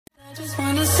Just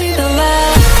wanna see the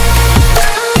light.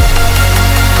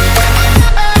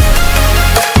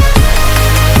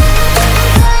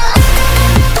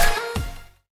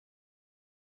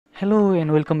 Hello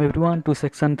and welcome everyone to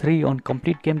section 3 on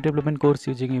complete game development course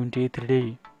using Unity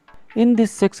 3D. In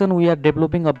this section we are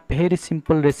developing a very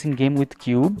simple racing game with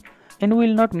cube, and we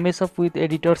will not mess up with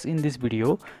editors in this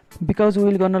video because we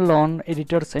will gonna learn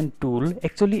editors and tool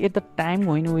actually at the time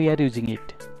when we are using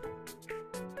it.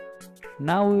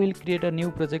 Now we will create a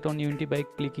new project on Unity by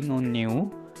clicking on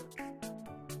new.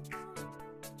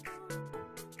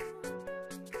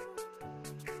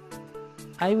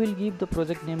 I will give the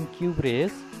project name Cube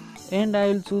Race, and I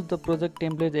will choose the project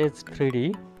template as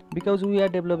 3D because we are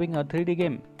developing a 3D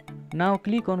game. Now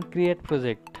click on create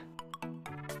project.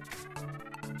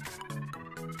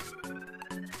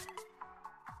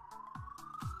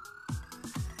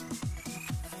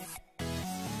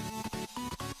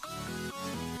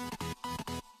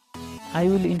 I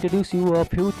will introduce you a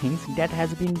few things that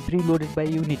has been preloaded by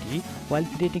Unity while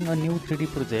creating a new 3D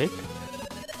project.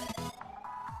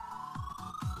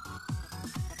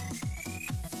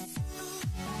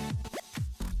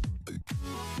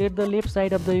 At the left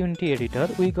side of the Unity editor,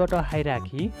 we got a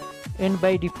hierarchy, and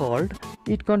by default,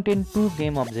 it contains two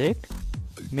game objects,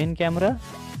 main camera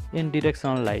and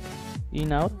directional light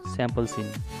in our sample scene.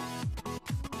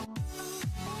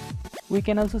 We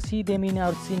can also see them in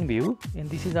our scene view, and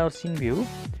this is our scene view.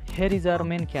 Here is our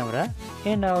main camera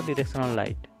and our directional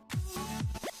light.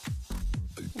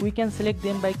 We can select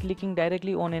them by clicking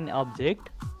directly on an object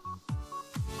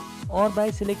or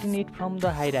by selecting it from the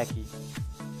hierarchy.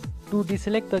 To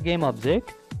deselect the game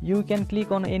object, you can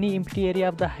click on any empty area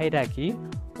of the hierarchy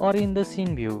or in the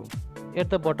scene view. At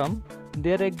the bottom,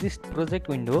 there exists project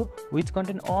window which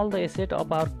contains all the assets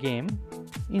of our game.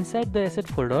 Inside the asset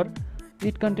folder,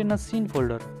 it contains a scene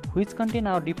folder which contains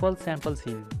our default sample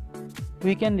scene.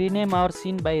 We can rename our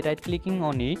scene by right clicking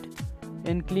on it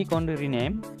and click on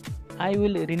rename. I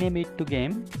will rename it to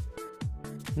game.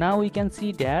 Now we can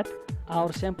see that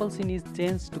our sample scene is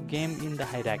changed to game in the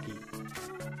hierarchy.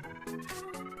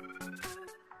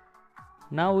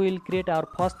 Now we will create our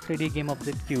first 3D game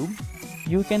object cube.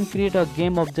 You can create a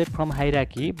game object from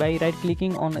hierarchy by right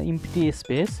clicking on an empty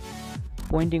space,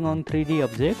 pointing on 3D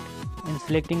object and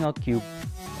selecting a cube.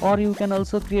 Or you can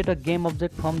also create a game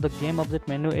object from the game object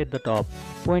menu at the top.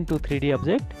 Point to 3D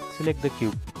object, select the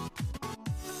cube.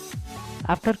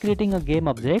 After creating a game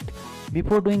object,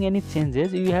 before doing any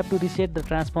changes, you have to reset the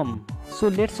transform. So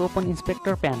let's open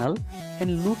inspector panel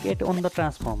and look at on the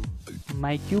transform.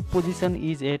 My cube position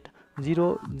is at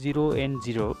 0, 0 and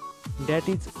 0. That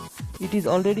is, it is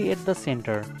already at the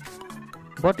center.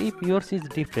 But if yours is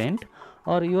different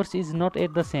or yours is not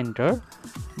at the center,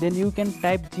 then you can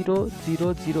type 0,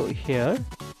 0, 0 here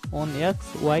on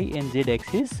X, Y and Z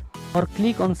axis, or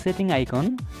click on setting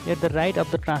icon at the right of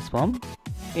the transform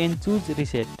and choose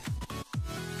reset.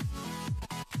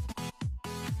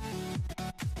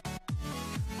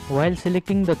 While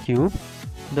selecting the cube,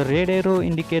 the red arrow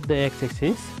indicates the X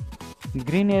axis,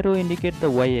 green arrow indicates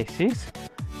the Y axis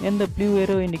and the blue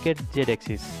arrow indicates Z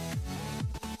axis.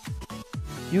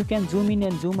 You can zoom in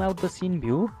and zoom out the scene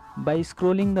view by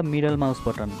scrolling the middle mouse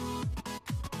button.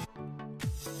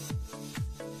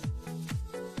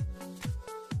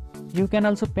 You can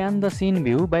also pan the scene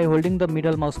view by holding the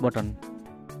middle mouse button.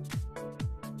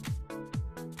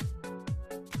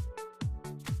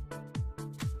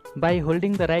 By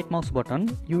holding the right mouse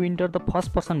button, you enter the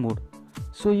first person mode.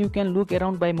 So you can look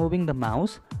around by moving the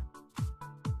mouse,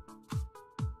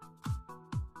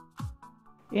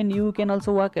 and you can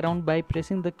also walk around by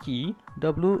pressing the key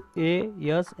W, A,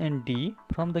 S and D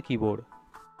from the keyboard.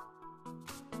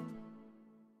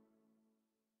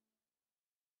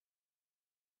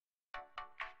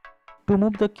 To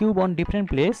move the cube on different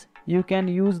place, you can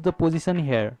use the position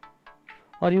here,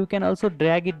 or you can also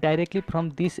drag it directly from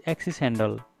this axis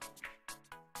handle.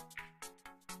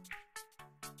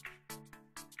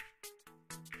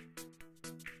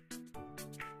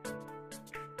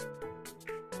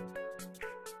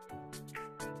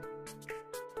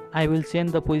 I will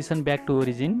change the position back to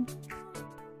origin.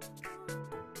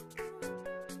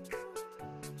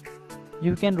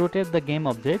 You can rotate the game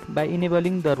object by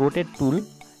enabling the rotate tool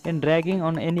and dragging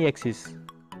on any axis.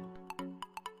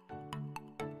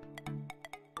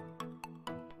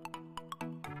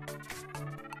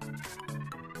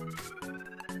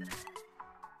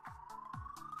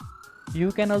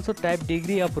 You can also type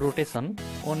degree of rotation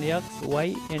on X,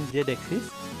 Y and Z axis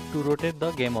to rotate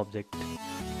the game object.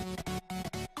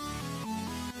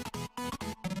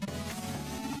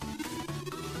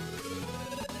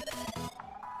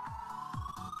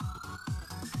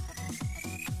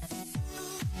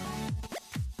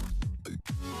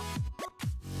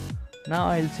 Now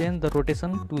I will change the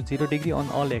rotation to 0 degree on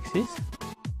all axes.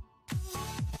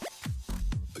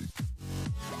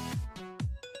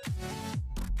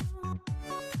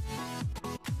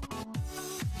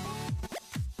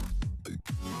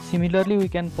 Similarly, we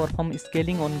can perform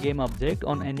scaling on game object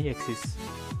on any axis.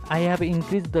 I have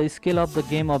increased the scale of the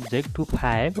game object to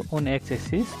 5 on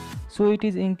x-axis, so it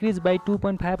is increased by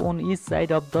 2.5 on each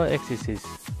side of the axis.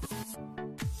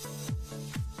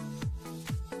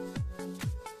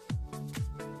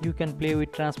 You can play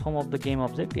with transform of the game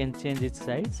object and change its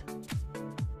size.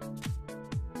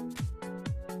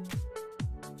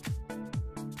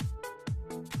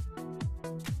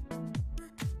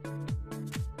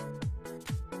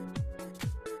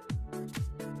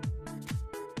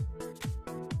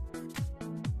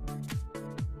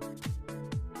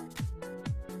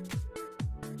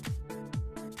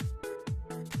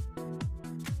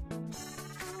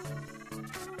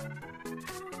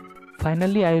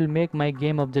 Finally, I will make my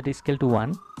game object scale to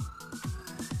 1.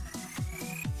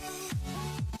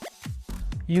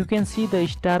 You can see the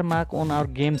star mark on our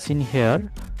game scene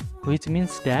here, which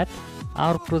means that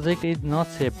our project is not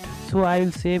saved. So I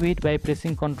will save it by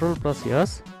pressing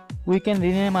Ctrl+S. We can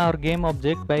rename our game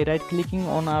object by right clicking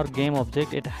on our game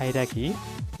object at hierarchy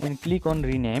and click on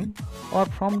rename, or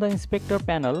from the inspector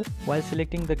panel while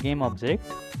selecting the game object.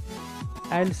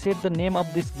 I will set the name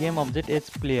of this game object as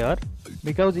player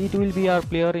because it will be our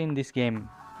player in this game.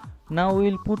 Now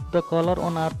we will put the color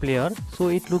on our player so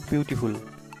it looks beautiful.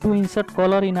 To insert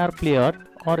color in our player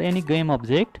or any game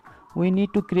object, we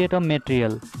need to create a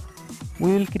material.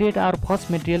 We will create our first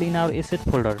material in our asset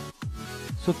folder.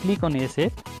 So click on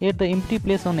asset, at the empty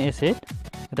place on asset,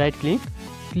 right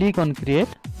click on create,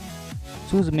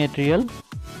 choose material.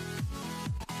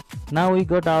 Now we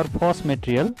got our first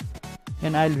material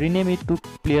and I will rename it to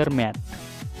player mat.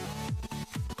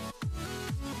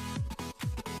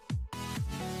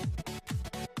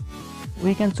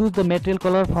 We can choose the material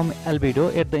color from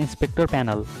albedo at the inspector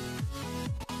panel.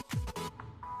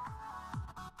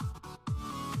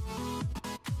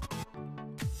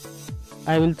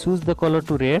 I will choose the color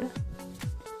to red.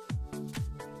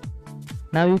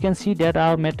 Now you can see that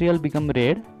our material become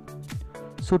red.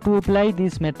 So to apply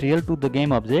this material to the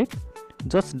game object,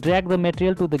 just drag the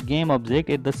material to the game object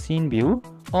at the scene view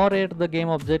or at the game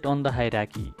object on the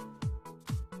hierarchy.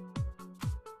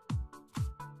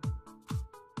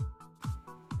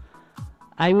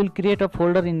 I will create a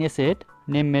folder in asset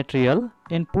named material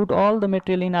and put all the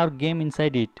material in our game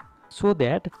inside it, so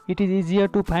that it is easier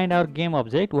to find our game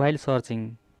object while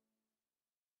searching.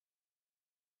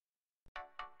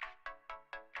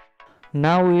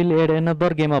 Now we will add another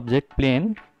game object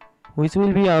plane, which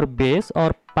will be our base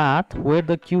or path where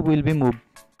the cube will be moved.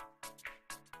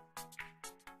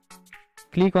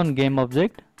 Click on game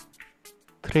object,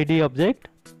 3D object,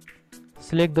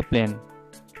 select the plane.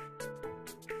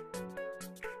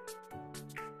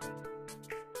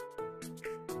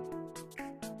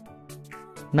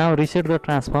 Now reset the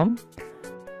transform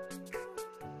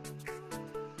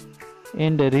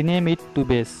and rename it to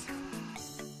base.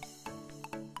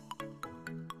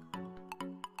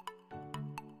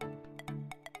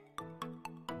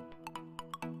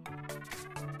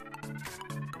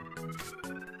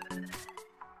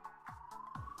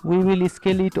 We will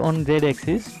scale it on Z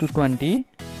axis to 20.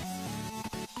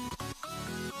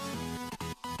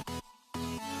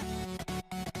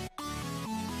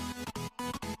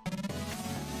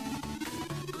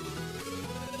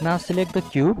 Now select the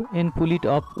cube and pull it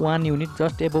up 1 unit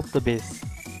just above the base.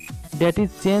 That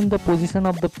is, change the position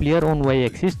of the player on Y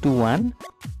axis to 1.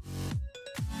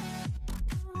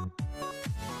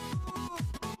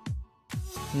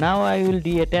 Now I will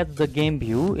detach the game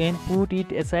view and put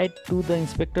it aside to the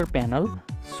inspector panel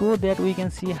so that we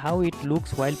can see how it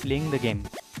looks while playing the game.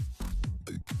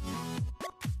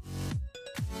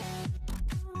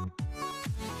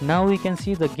 Now we can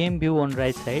see the game view on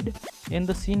right side and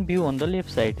the scene view on the left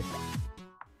side.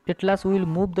 At last we will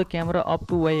move the camera up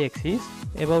to Y axis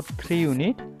about 3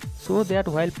 units so that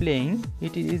while playing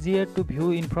it is easier to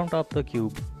view in front of the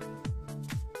cube.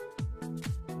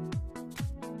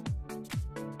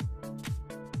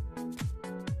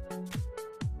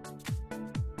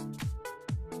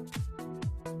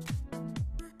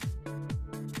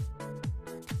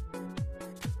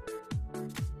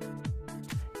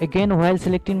 Again, while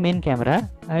selecting main camera,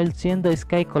 I will change the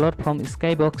sky color from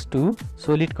skybox to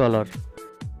solid color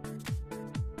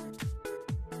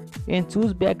and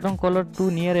choose background color to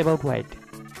near about white.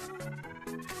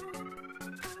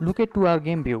 Look at to our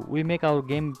game view. We make our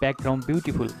game background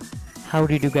beautiful. How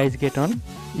did you guys get on?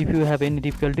 If you have any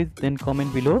difficulties, then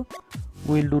comment below.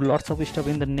 We will do lots of stuff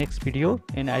in the next video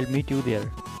and I'll meet you there.